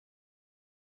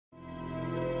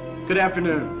Good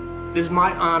afternoon. It is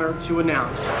my honor to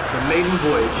announce the maiden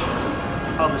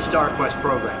voyage of the StarQuest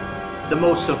program. The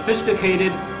most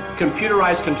sophisticated,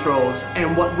 computerized controls,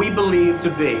 and what we believe to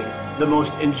be the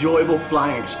most enjoyable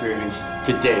flying experience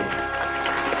to date.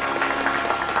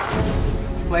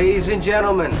 Ladies and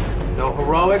gentlemen, no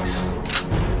heroics,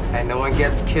 and no one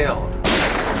gets killed.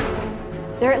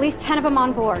 There are at least 10 of them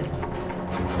on board.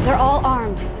 They're all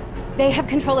armed. They have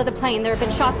control of the plane. There have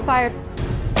been shots fired.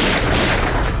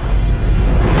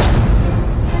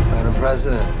 Madam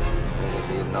President, it would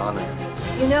be an honor.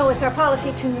 You know, it's our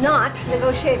policy to not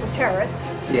negotiate with terrorists.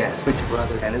 Yes, which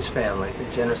brother and his family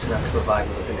are generous enough to provide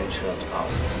me with an insurance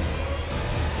policy.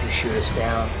 You shoot us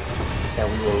down,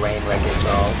 and we will rain wreckage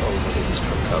all over the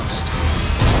eastern coast.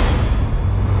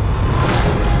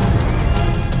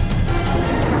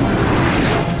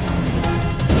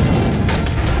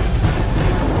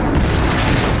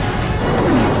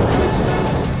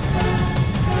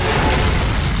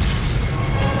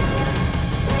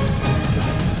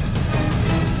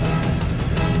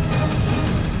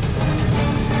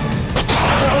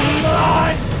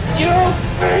 You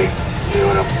think